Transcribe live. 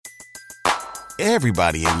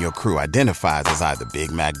Everybody in your crew identifies as either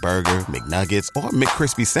Big Mac Burger, McNuggets, or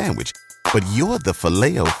McCrispy Sandwich. But you're the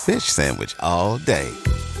Filet-O-Fish Sandwich all day.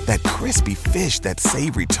 That crispy fish, that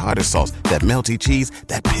savory tartar sauce, that melty cheese,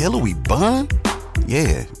 that pillowy bun.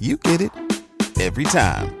 Yeah, you get it. Every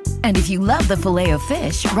time. And if you love the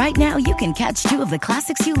Filet-O-Fish, right now you can catch two of the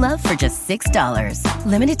classics you love for just $6.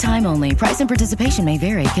 Limited time only. Price and participation may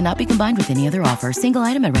vary. Cannot be combined with any other offer. Single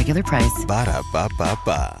item at regular price.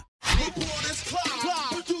 Ba-da-ba-ba-ba.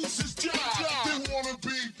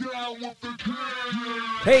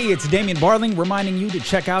 Hey, it's Damian Barling reminding you to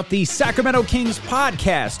check out the Sacramento Kings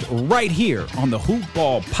podcast right here on the Hoop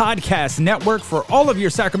Ball Podcast Network. For all of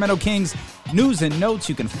your Sacramento Kings news and notes,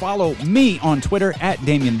 you can follow me on Twitter at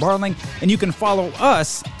Damian Barling, and you can follow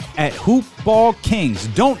us at Hoop Ball Kings.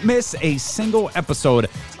 Don't miss a single episode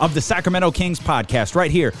of the Sacramento Kings podcast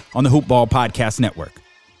right here on the Hoop Ball Podcast Network.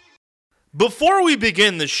 Before we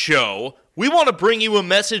begin the show, we want to bring you a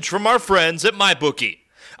message from our friends at MyBookie.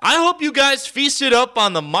 I hope you guys feasted up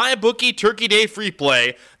on the MyBookie Turkey Day free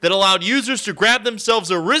play that allowed users to grab themselves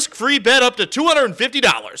a risk-free bet up to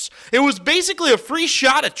 $250. It was basically a free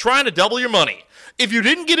shot at trying to double your money. If you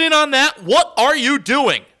didn't get in on that, what are you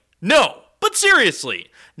doing? No, but seriously,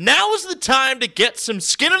 now is the time to get some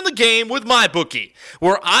skin in the game with MyBookie,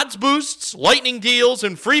 where odds boosts, lightning deals,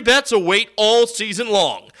 and free bets await all season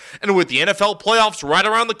long. And with the NFL playoffs right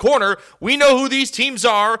around the corner, we know who these teams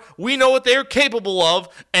are, we know what they're capable of,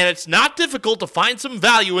 and it's not difficult to find some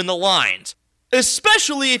value in the lines.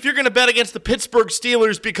 Especially if you're going to bet against the Pittsburgh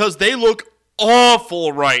Steelers because they look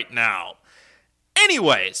awful right now.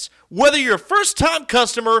 Anyways, whether you're a first-time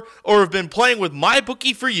customer or have been playing with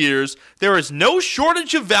MyBookie for years, there is no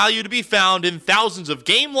shortage of value to be found in thousands of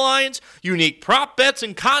game lines, unique prop bets,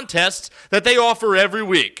 and contests that they offer every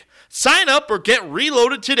week. Sign up or get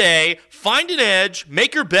reloaded today, find an edge,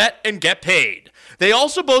 make your bet, and get paid. They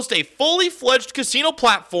also boast a fully fledged casino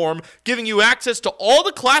platform giving you access to all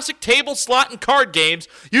the classic table, slot, and card games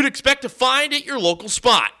you'd expect to find at your local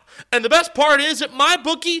spot. And the best part is, at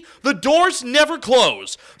MyBookie, the doors never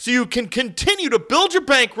close, so you can continue to build your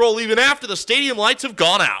bankroll even after the stadium lights have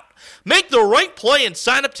gone out. Make the right play and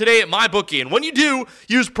sign up today at MyBookie, and when you do,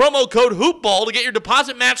 use promo code HOOPBALL to get your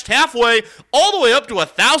deposit matched halfway, all the way up to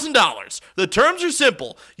 $1,000. The terms are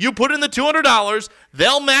simple. You put in the $200,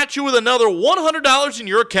 they'll match you with another $100 in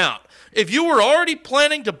your account. If you were already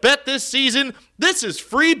planning to bet this season, this is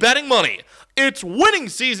free betting money. It's winning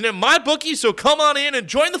season at MyBookie, so come on in and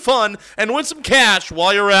join the fun and win some cash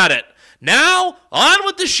while you're at it. Now, on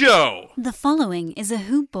with the show. The following is a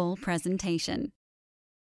Hoop Ball presentation.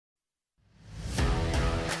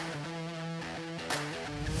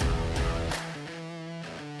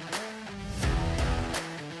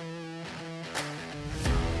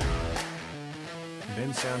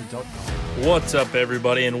 What's up,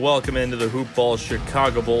 everybody, and welcome into the Hoop Ball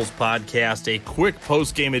Chicago Bulls podcast, a quick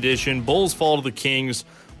post-game edition. Bulls fall to the Kings,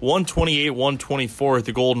 128-124 at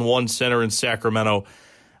the Golden One Center in Sacramento.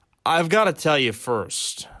 I've got to tell you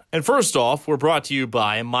first off, we're brought to you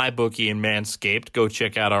by MyBookie and Manscaped. Go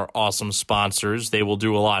check out our awesome sponsors. They will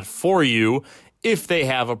do a lot for you if they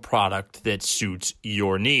have a product that suits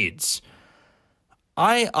your needs.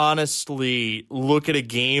 I honestly look at a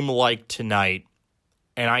game like tonight,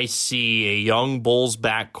 and I see a young Bulls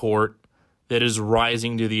backcourt that is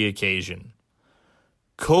rising to the occasion.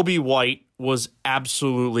 Coby White was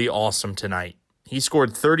absolutely awesome tonight. He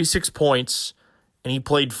scored 36 points, and he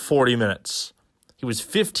played 40 minutes. He was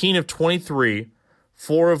 15 of 23,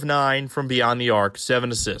 4 of 9 from beyond the arc,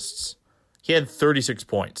 7 assists. He had 36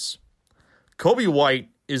 points. Coby White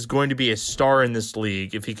is going to be a star in this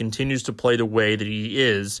league if he continues to play the way that he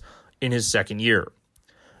is in his second year.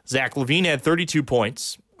 Zach LaVine had 32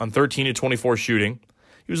 points on 13 of 24 shooting.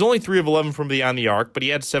 He was only 3 of 11 from beyond the arc, but he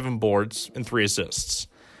had 7 boards and 3 assists.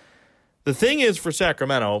 The thing is, for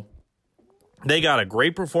Sacramento, they got a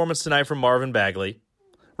great performance tonight from Marvin Bagley.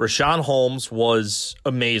 Richaun Holmes was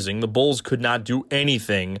amazing. The Bulls could not do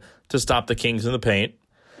anything to stop the Kings in the paint.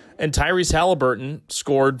 And Tyrese Halliburton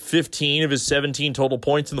scored 15 of his 17 total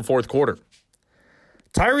points in the fourth quarter.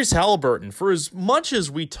 Tyrese Halliburton, for as much as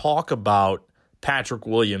we talk about Patrick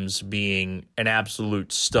Williams being an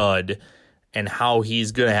absolute stud and how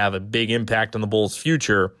he's going to have a big impact on the Bulls'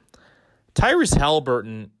 future, Tyrese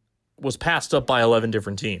Halliburton was passed up by 11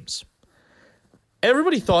 different teams.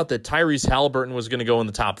 Everybody thought that Tyrese Halliburton was going to go in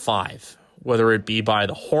the top 5, whether it be by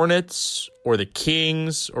the Hornets or the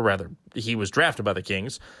Kings, or rather, he was drafted by the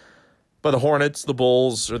Kings, by the Hornets, the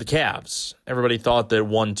Bulls, or the Cavs. Everybody thought that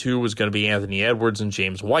 1-2 was going to be Anthony Edwards and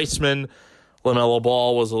James Weissman. LaMelo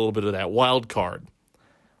Ball was a little bit of that wild card.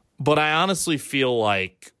 But I honestly feel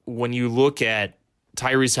like when you look at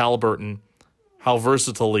Tyrese Halliburton, how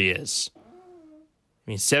versatile he is. I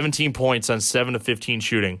mean, 17 points on 7 of 15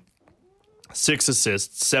 shooting, 6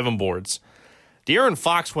 assists, 7 boards. De'Aaron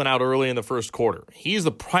Fox went out early in the first quarter. He's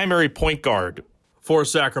the primary point guard for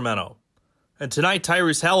Sacramento. And tonight,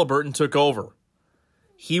 Tyrese Halliburton took over.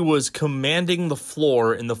 He was commanding the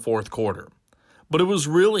floor in the fourth quarter. But it was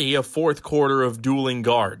really a fourth quarter of dueling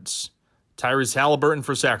guards. Tyrese Halliburton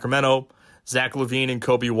for Sacramento, Zach LaVine and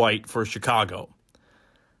Kobe White for Chicago.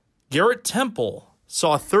 Garrett Temple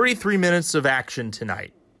saw 33 minutes of action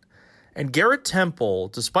tonight. And Garrett Temple,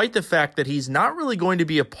 despite the fact that he's not really going to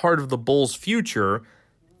be a part of the Bulls' future,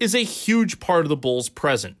 is a huge part of the Bulls'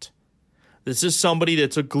 present. This is somebody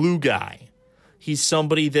that's a glue guy. He's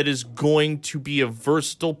somebody that is going to be a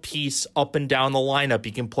versatile piece up and down the lineup.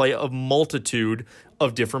 He can play a multitude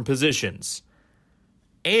of different positions.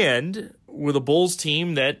 And with a Bulls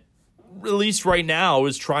team that, at least right now,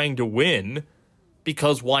 is trying to win,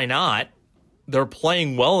 because why not? They're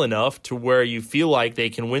playing well enough to where you feel like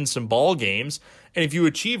they can win some ball games. And if you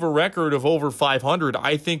achieve a record of over 500,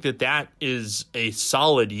 I think that is a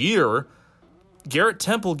solid year. Garrett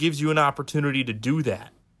Temple gives you an opportunity to do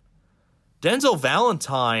that. Denzel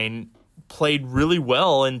Valentine played really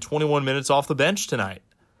well in 21 minutes off the bench tonight.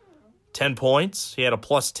 10 points. He had a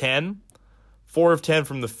plus 10. 4 of 10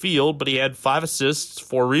 from the field, but he had 5 assists,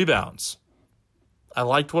 4 rebounds. I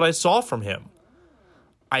liked what I saw from him.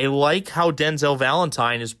 I like how Denzel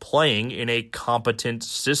Valentine is playing in a competent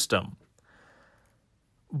system.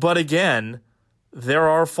 But again, there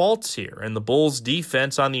are faults here, and the Bulls'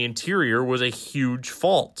 defense on the interior was a huge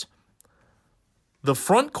fault. The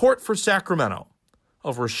front court for Sacramento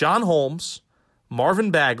of Richaun Holmes,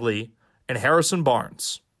 Marvin Bagley, and Harrison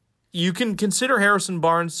Barnes. You can consider Harrison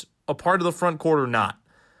Barnes a part of the front court or not,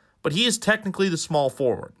 but he is technically the small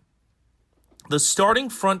forward. The starting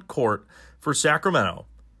front court for Sacramento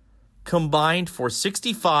combined for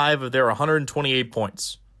 65 of their 128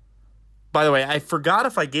 points. By the way, I forgot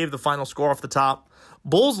if I gave the final score off the top.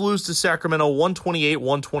 Bulls lose to Sacramento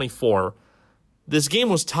 128-124. This game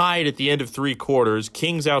was tied at the end of 3 quarters.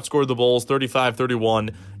 Kings outscored the Bulls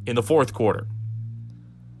 35-31 in the fourth quarter.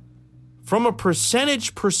 From a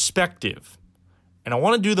percentage perspective, and I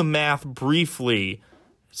want to do the math briefly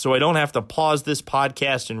so I don't have to pause this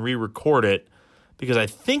podcast and re-record it, because I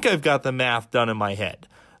think I've got the math done in my head.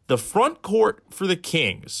 The front court for the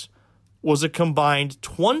Kings was a combined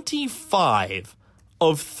 25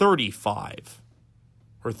 of 35.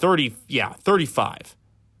 Or 35.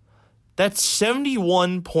 That's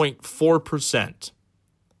 71.4%.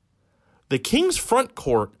 The Kings' front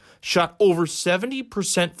court shot over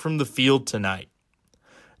 70% from the field tonight.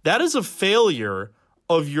 That is a failure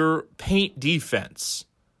of your paint defense.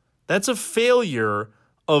 That's a failure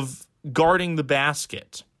of guarding the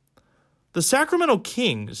basket. The Sacramento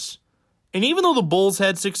Kings, and even though the Bulls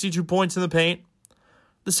had 62 points in the paint,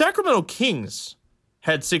 the Sacramento Kings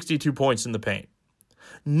had 62 points in the paint.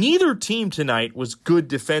 Neither team tonight was good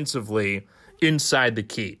defensively inside the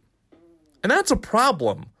key. And that's a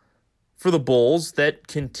problem for the Bulls that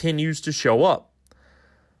continues to show up.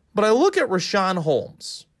 But I look at Richaun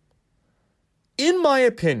Holmes. In my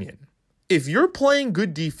opinion, if you're playing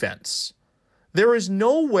good defense, there is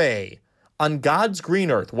no way on God's green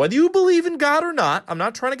earth, whether you believe in God or not, I'm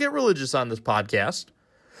not trying to get religious on this podcast,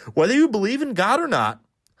 whether you believe in God or not,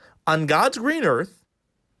 on God's green earth,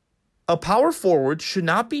 a power forward should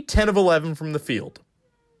not be 10 of 11 from the field.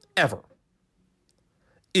 Ever.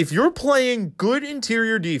 If you're playing good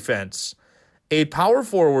interior defense, a power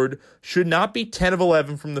forward should not be 10 of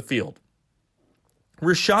 11 from the field.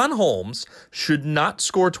 Richaun Holmes should not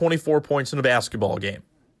score 24 points in a basketball game.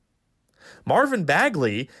 Marvin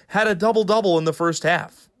Bagley had a double-double in the first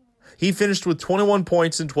half. He finished with 21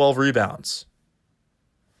 points and 12 rebounds.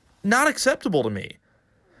 Not acceptable to me.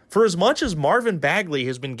 For as much as Marvin Bagley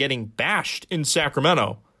has been getting bashed in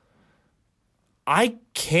Sacramento, I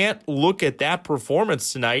can't look at that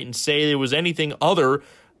performance tonight and say it was anything other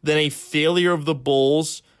than a failure of the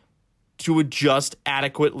Bulls to adjust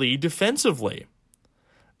adequately defensively.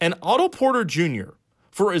 And Otto Porter Jr.,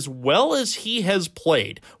 for as well as he has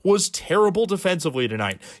played, was terrible defensively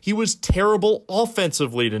tonight. He was terrible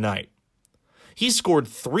offensively tonight. He scored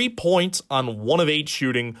 3 points on 1 of 8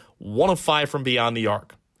 shooting, 1 of 5 from beyond the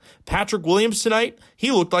arc. Patrick Williams tonight,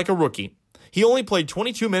 he looked like a rookie. He only played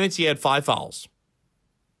 22 minutes. He had 5 fouls.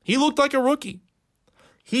 He looked like a rookie.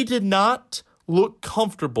 He did not look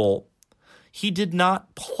comfortable. He did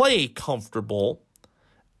not play comfortable.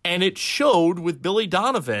 And it showed with Billy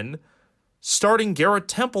Donovan starting Garrett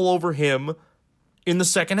Temple over him in the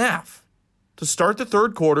second half. To start the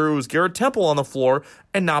third quarter, it was Garrett Temple on the floor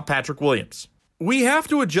and not Patrick Williams. We have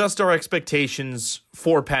to adjust our expectations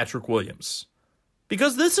for Patrick Williams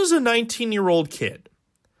because this is a 19-year-old kid.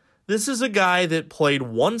 This is a guy that played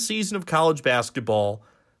one season of college basketball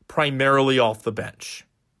primarily off the bench.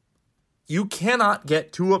 You cannot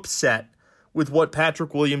get too upset with what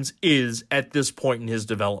Patrick Williams is at this point in his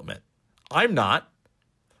development. I'm not.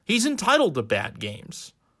 He's entitled to bad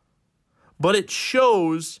games. But it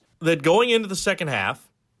shows that going into the second half,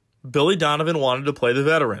 Billy Donovan wanted to play the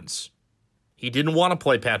veterans. He didn't want to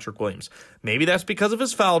play Patrick Williams. Maybe that's because of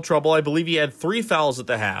his foul trouble. I believe he had 3 fouls at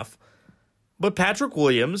the half. But Patrick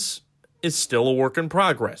Williams is still a work in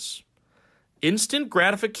progress. Instant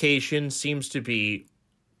gratification seems to be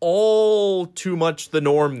all too much the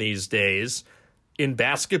norm these days in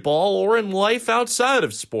basketball or in life outside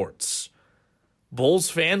of sports.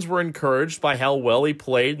 Bulls fans were encouraged by how well he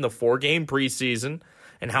played in the 4-game preseason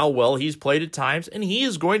and how well he's played at times, and he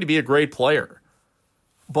is going to be a great player.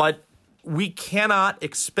 But we cannot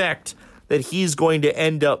expect that he's going to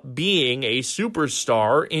end up being a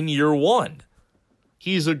superstar in year one.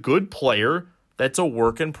 He's a good player that's a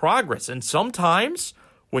work in progress. And sometimes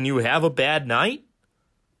when you have a bad night,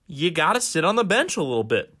 you got to sit on the bench a little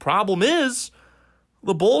bit. Problem is,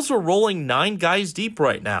 the Bulls are rolling 9 guys deep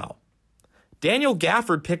right now. Daniel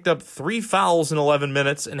Gafford picked up 3 fouls in 11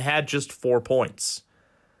 minutes and had just 4 points.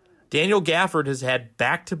 Daniel Gafford has had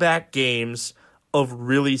back-to-back games of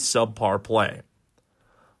really subpar play.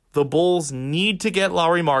 The Bulls need to get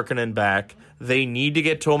Lauri Markkanen back. They need to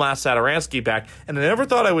get Tomas Satoransky back. And I never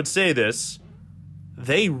thought I would say this.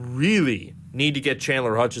 They really need to get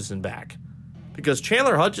Chandler Hutchison back. Because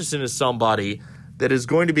Chandler Hutchison is somebody that is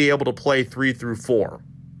going to be able to play 3 through 4.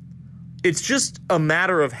 It's just a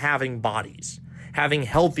matter of having bodies. Having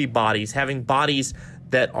healthy bodies. Having bodies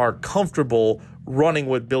that are comfortable running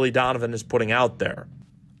what Billy Donovan is putting out there.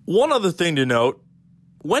 One other thing to note,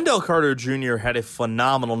 Wendell Carter Jr. had a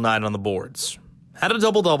phenomenal night on the boards. Had a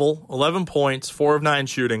double-double, 11 points, 4 of 9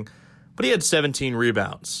 shooting, but he had 17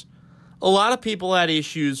 rebounds. A lot of people had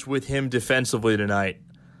issues with him defensively tonight.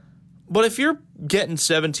 But if you're getting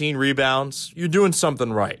 17 rebounds, you're doing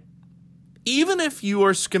something right. Even if you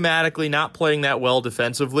are schematically not playing that well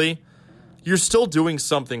defensively, you're still doing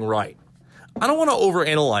something right. I don't want to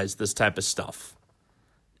overanalyze this type of stuff.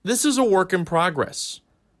 This is a work in progress.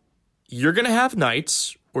 You're going to have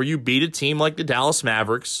nights where you beat a team like the Dallas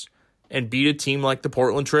Mavericks and beat a team like the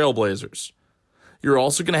Portland Trail Blazers. You're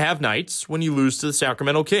also going to have nights when you lose to the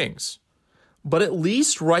Sacramento Kings. But at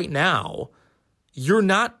least right now, you're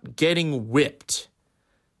not getting whipped.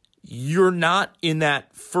 You're not in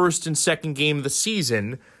that first and second game of the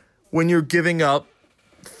season when you're giving up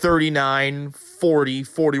 39, 40,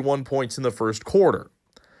 41 points in the first quarter.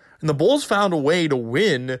 And the Bulls found a way to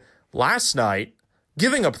win last night,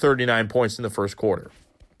 giving up 39 points in the first quarter.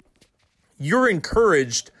 You're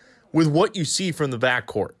encouraged with what you see from the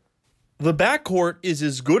backcourt. The backcourt is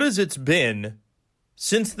as good as it's been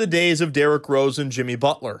since the days of Derrick Rose and Jimmy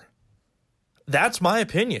Butler. That's my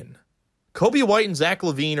opinion. Coby White and Zach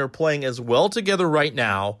LaVine are playing as well together right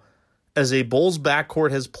now as a Bulls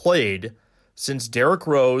backcourt has played since Derrick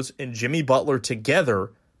Rose and Jimmy Butler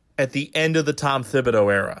together at the end of the Tom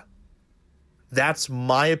Thibodeau era. That's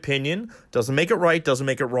my opinion. Doesn't make it right, doesn't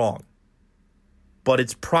make it wrong. But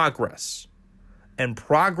it's progress. And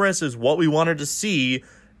progress is what we wanted to see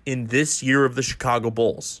in this year of the Chicago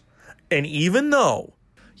Bulls. And even though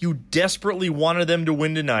you desperately wanted them to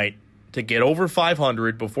win tonight, to get over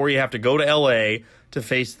 500 before you have to go to LA to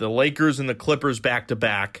face the Lakers and the Clippers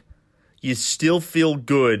back-to-back, you still feel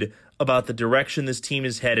good about the direction this team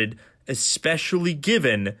is headed, especially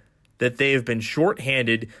given that they have been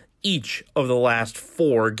shorthanded each of the last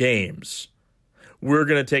 4 games. We're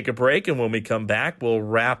going to take a break, and when we come back, we'll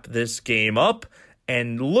wrap this game up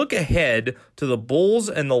and look ahead to the Bulls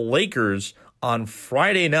and the Lakers on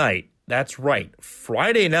Friday night. That's right,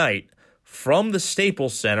 Friday night from the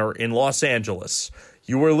Staples Center in Los Angeles.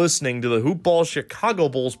 You are listening to the Hoop Ball Chicago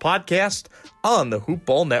Bulls podcast on the Hoop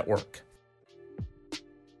Ball Network.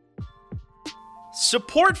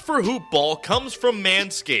 Support for Hoop Ball comes from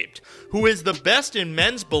Manscaped, who is the best in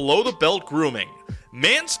men's below-the-belt grooming.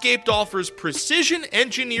 Manscaped offers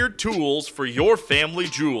precision-engineered tools for your family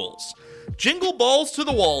jewels. Jingle balls to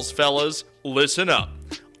the walls, fellas. Listen up.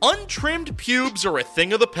 Untrimmed pubes are a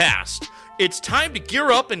thing of the past. It's time to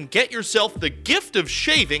gear up and get yourself the gift of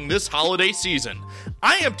shaving this holiday season.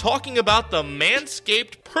 I am talking about the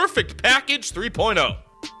Manscaped Perfect Package 3.0.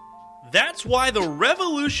 That's why the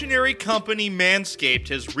revolutionary company Manscaped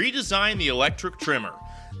has redesigned the electric trimmer.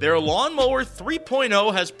 Their Lawnmower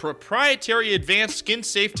 3.0 has proprietary advanced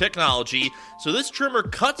skin-safe technology, so this trimmer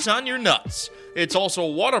cuts on your nuts. It's also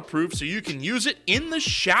waterproof, so you can use it in the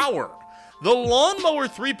shower. The Lawnmower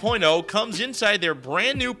 3.0 comes inside their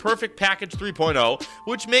brand new Perfect Package 3.0,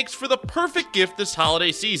 which makes for the perfect gift this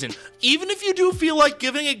holiday season. Even if you do feel like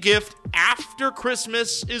giving a gift after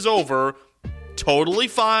Christmas is over, totally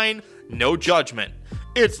fine, no judgment.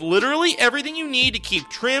 It's literally everything you need to keep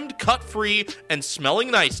trimmed, cut-free, and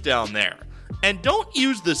smelling nice down there. And don't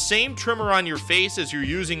use the same trimmer on your face as you're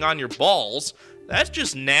using on your balls. That's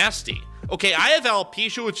just nasty. Okay, I have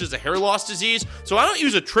alopecia, which is a hair loss disease, so I don't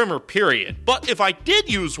use a trimmer, period. But if I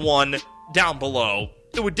did use one down below,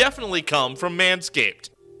 it would definitely come from Manscaped.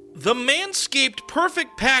 The Manscaped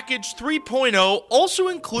Perfect Package 3.0 also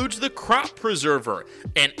includes the Crop Preserver,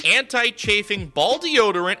 an anti-chafing ball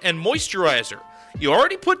deodorant and moisturizer. You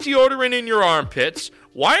already put deodorant in your armpits.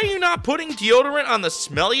 Why are you not putting deodorant on the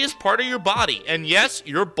smelliest part of your body? And yes,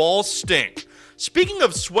 your balls stink. Speaking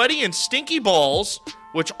of sweaty and stinky balls,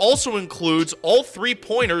 which also includes all 3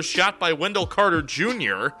 pointers shot by Wendell Carter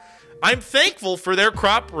Jr., I'm thankful for their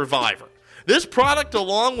Crop Reviver. This product,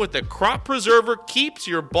 along with the Crop Preserver, keeps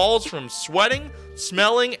your balls from sweating,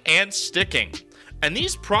 smelling, and sticking. And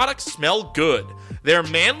these products smell good. Their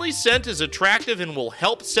manly scent is attractive and will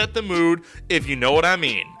help set the mood, if you know what I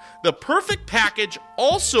mean. The Perfect Package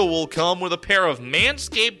also will come with a pair of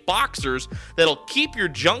Manscaped boxers that'll keep your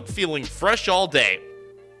junk feeling fresh all day.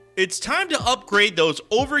 It's time to upgrade those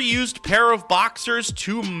overused pair of boxers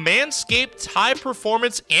to Manscaped's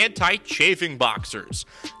high-performance anti-chafing boxers.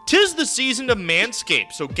 'Tis the season to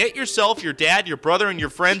Manscaped, so get yourself, your dad, your brother, and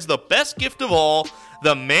your friends the best gift of all,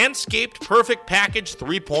 the Manscaped Perfect Package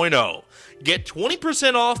 3.0. Get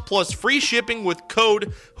 20% off plus free shipping with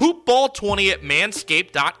code HoopBall20 at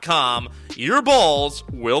manscaped.com. Your balls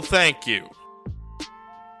will thank you.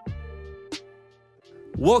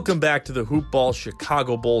 Welcome back to the Hoopball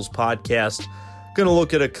Chicago Bulls podcast. Going to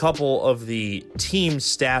look at a couple of the team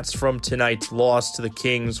stats from tonight's loss to the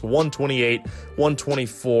Kings,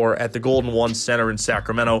 128-124 at the Golden One Center in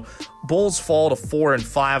Sacramento. Bulls fall to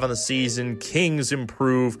 4-5 on the season. Kings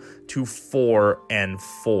improve to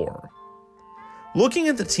 4-4. Looking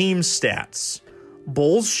at the team's stats,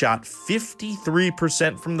 Bulls shot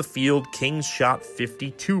 53% from the field. Kings shot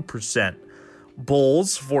 52%.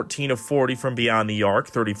 Bulls, 14 of 40 from beyond the arc,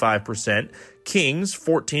 35%. Kings,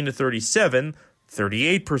 14 to 37,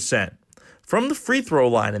 38%. From the free throw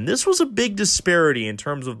line, and this was a big disparity in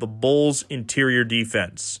terms of the Bulls' interior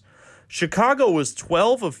defense. Chicago was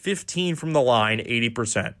 12 of 15 from the line,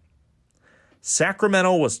 80%.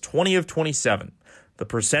 Sacramento was 20 of 27. The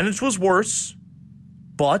percentage was worse,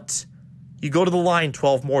 but you go to the line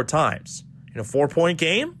 12 more times. In a 4-point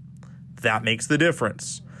game, that makes the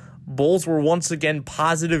difference. Bulls were once again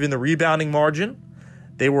positive in the rebounding margin.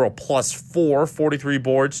 They were a +4, 43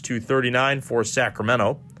 boards to 39 for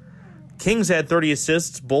Sacramento. Kings had 30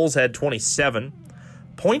 assists. Bulls had 27.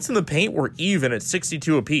 Points in the paint were even at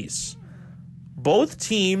 62 apiece. Both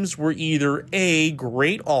teams were either A,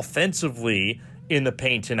 great offensively in the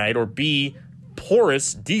paint tonight, or B,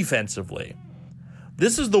 porous defensively.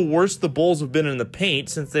 This is the worst the Bulls have been in the paint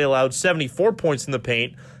since they allowed 74 points in the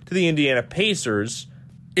paint to the Indiana Pacers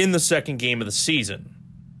in the second game of the season.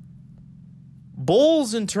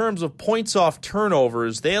 Bulls, in terms of points off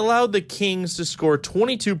turnovers, they allowed the Kings to score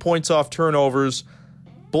 22 points off turnovers.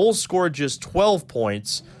 Bulls scored just 12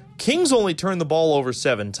 points. Kings only turned the ball over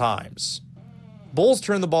 7 times. Bulls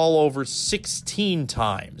turned the ball over 16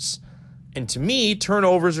 times. And to me,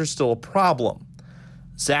 turnovers are still a problem.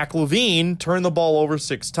 Zach LaVine turned the ball over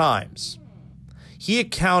 6 times. He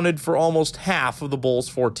accounted for almost half of the Bulls'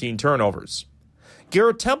 14 turnovers.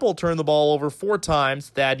 Garrett Temple turned the ball over 4 times,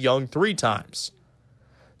 Thad Young 3 times.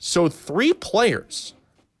 So 3 players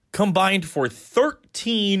combined for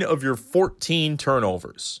 13 of your 14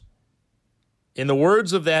 turnovers. In the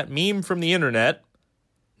words of that meme from the internet,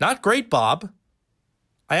 not great, Bob.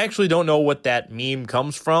 I actually don't know what that meme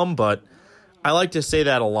comes from, but I like to say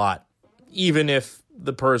that a lot, even if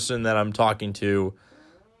the person that I'm talking to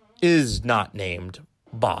is not named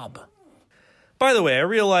Bob. By the way, I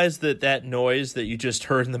realize that noise that you just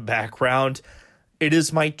heard in the background, it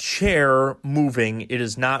is my chair moving. It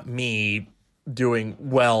is not me doing,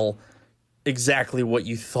 well, exactly what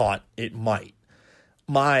you thought it might.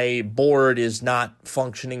 My board is not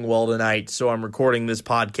functioning well tonight, so I'm recording this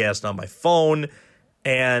podcast on my phone,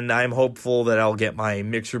 and I'm hopeful that I'll get my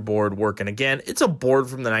mixer board working again. It's a board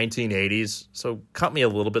from the 1980s, so cut me a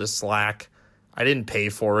little bit of slack. I didn't pay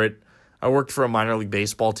for it. I worked for a minor league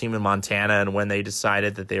baseball team in Montana, and when they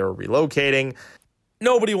decided that they were relocating,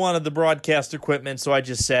 Nobody wanted the broadcast equipment, so I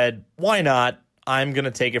just said, why not? I'm going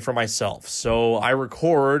to take it for myself. So I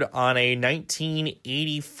record on a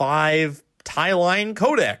 1985 Tie-Line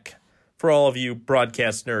codec for all of you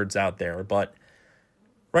broadcast nerds out there. But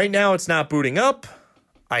right now it's not booting up.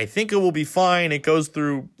 I think it will be fine. It goes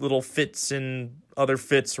through little fits and other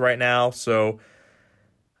fits right now. So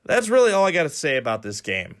that's really all I got to say about this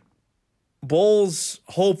game. Bulls,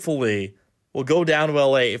 hopefully, will go down to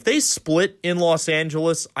LA. If they split in Los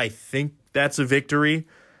Angeles, I think that's a victory,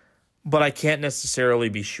 but I can't necessarily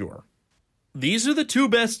be sure. These are the two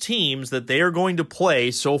best teams that they are going to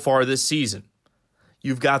play so far this season.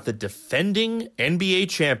 You've got the defending NBA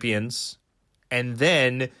champions, and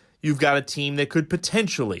then you've got a team that could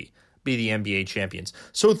potentially be the NBA champions.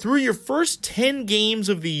 So through your first 10 games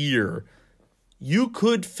of the year, you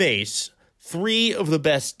could face 3 of the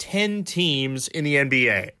best 10 teams in the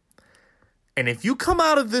NBA. And if you come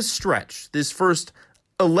out of this stretch, this first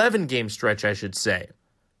 11-game stretch, I should say,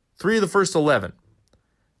 3 of the first 11,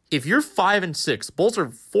 if you're 5-6, Bulls are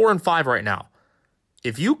 4-5 right now.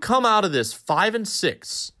 If you come out of this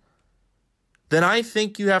 5-6, then I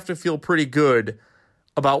think you have to feel pretty good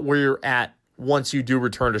about where you're at once you do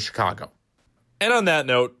return to Chicago. And on that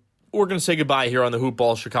note, we're going to say goodbye here on the Hoop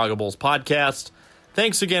Ball Chicago Bulls podcast.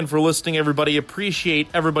 Thanks again for listening, everybody. Appreciate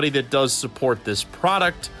everybody that does support this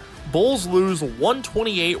product. Bulls lose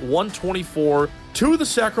 128-124 to the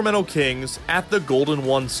Sacramento Kings at the Golden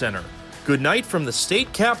One Center. Good night from the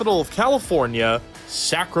state capital of California,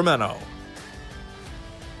 Sacramento.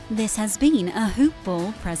 This has been a Hoop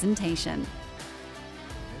Ball presentation.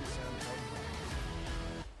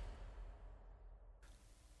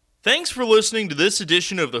 Thanks for listening to this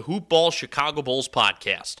edition of the Hoop Ball Chicago Bulls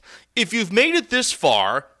podcast. If you've made it this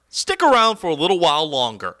far, stick around for a little while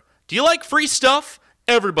longer. Do you like free stuff?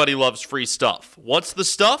 Everybody loves free stuff. What's the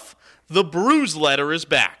stuff? The Bruise Letter is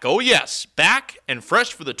back. Oh yes, back and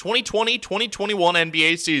fresh for the 2020-2021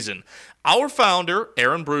 NBA season. Our founder,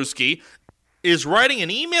 Aaron Bruski, is writing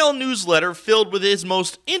an email newsletter filled with his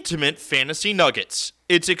most intimate fantasy nuggets.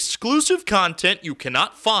 It's exclusive content you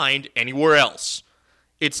cannot find anywhere else.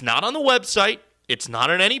 It's not on the website, it's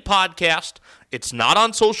not on any podcast, it's not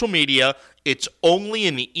on social media, it's only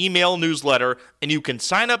in the email newsletter, and you can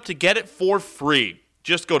sign up to get it for free.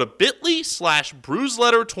 Just go to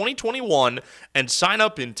bit.ly/BruiseLetter2021 and sign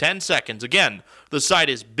up in 10 seconds. Again, the site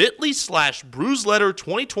is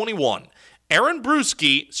bit.ly/BruiseLetter2021. Aaron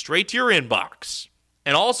Bruski, straight to your inbox.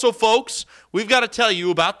 And also, folks, we've got to tell you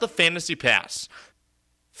about the Fantasy Pass.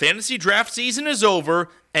 Fantasy draft season is over,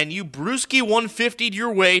 and you Brewski 150'd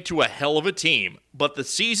your way to a hell of a team, but the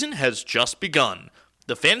season has just begun.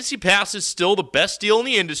 The Fantasy Pass is still the best deal in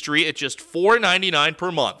the industry at just $4.99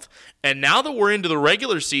 per month, and now that we're into the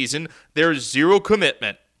regular season, there's zero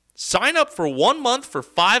commitment. Sign up for 1 month for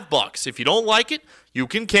 $5. If you don't like it, you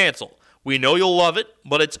can cancel. We know you'll love it,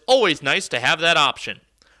 but it's always nice to have that option.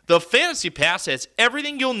 The Fantasy Pass has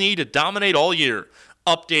everything you'll need to dominate all year.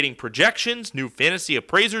 Updating projections, new fantasy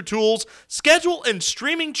appraiser tools, schedule and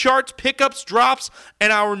streaming charts, pickups, drops,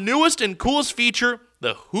 and our newest and coolest feature,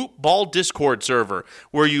 the Hoop Ball Discord server,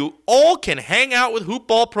 where you all can hang out with Hoop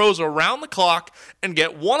Ball pros around the clock and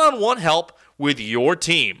get one-on-one help with your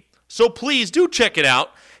team. So please do check it out.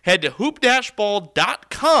 Head to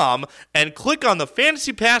hoop-ball.com and click on the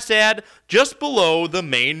Fantasy Pass ad just below the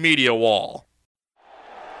main media wall.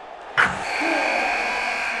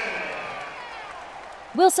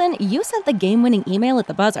 Wilson, you sent the game-winning email at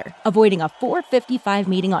the buzzer, avoiding a 4:55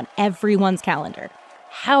 meeting on everyone's calendar.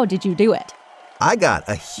 How did you do it? I got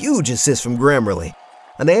a huge assist from Grammarly,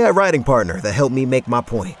 an AI writing partner that helped me make my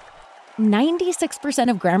point. 96%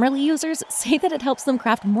 of Grammarly users say that it helps them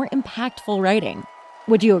craft more impactful writing.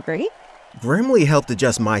 Would you agree? Grammarly helped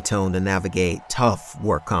adjust my tone to navigate tough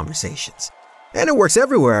work conversations. And it works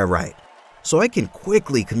everywhere I write, so I can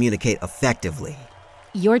quickly communicate effectively.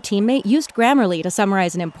 Your teammate used Grammarly to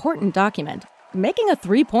summarize an important document, making a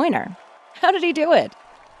 3-pointer. How did he do it?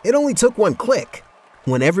 It only took 1 click.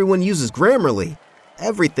 When everyone uses Grammarly,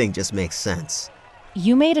 everything just makes sense.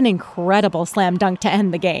 You made an incredible slam dunk to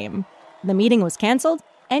end the game. The meeting was canceled,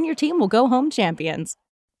 and your team will go home champions.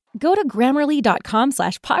 Go to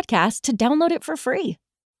Grammarly.com/podcast to download it for free.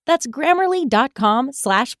 That's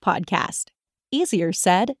Grammarly.com/podcast. Easier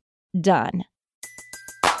said, done.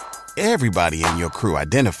 Everybody in your crew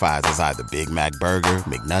identifies as either Big Mac Burger,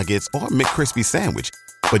 McNuggets, or McCrispy Sandwich.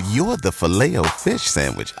 But you're the Filet-O-Fish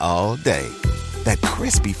Sandwich all day. That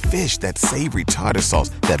crispy fish, that savory tartar sauce,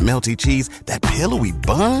 that melty cheese, that pillowy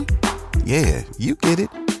bun. Yeah, you get it.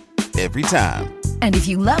 Every time. And if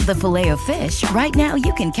you love the Filet-O-Fish, right now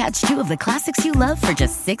you can catch 2 of the classics you love for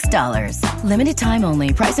just $6. Limited time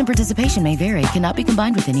only. Price and participation may vary. Cannot be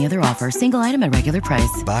combined with any other offer. Single item at regular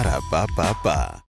price. Ba-da-ba-ba-ba.